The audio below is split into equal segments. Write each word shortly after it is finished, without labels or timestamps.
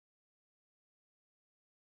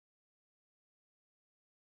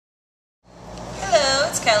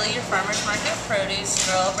Kelly, your Farmers Market Produce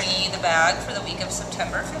Girl, bringing you the bag for the week of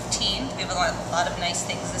September 15th. We have a lot of nice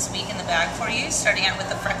things this week in the bag for you, starting out with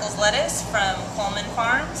the Freckles lettuce from Coleman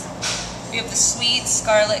Farms. We have the sweet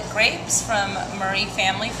scarlet grapes from Murray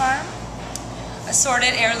Family Farm.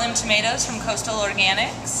 Assorted heirloom tomatoes from Coastal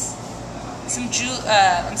Organics. Some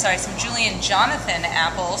Julian Jonathan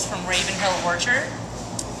apples from Ravenhill Orchard.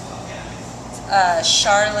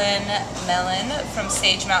 Charlin melon from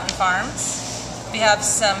Sage Mountain Farms. We have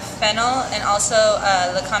some fennel and also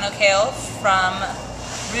Lacano kale from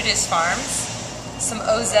Rudis Farms. Some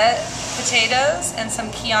Ozette potatoes and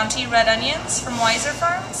some Chianti red onions from Weiser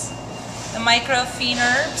Farms. The microfine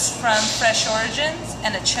herbs from Fresh Origins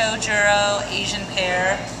and a Chojuro Asian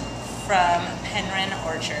pear from Penryn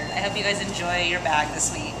Orchard. I hope you guys enjoy your bag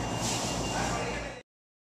this week.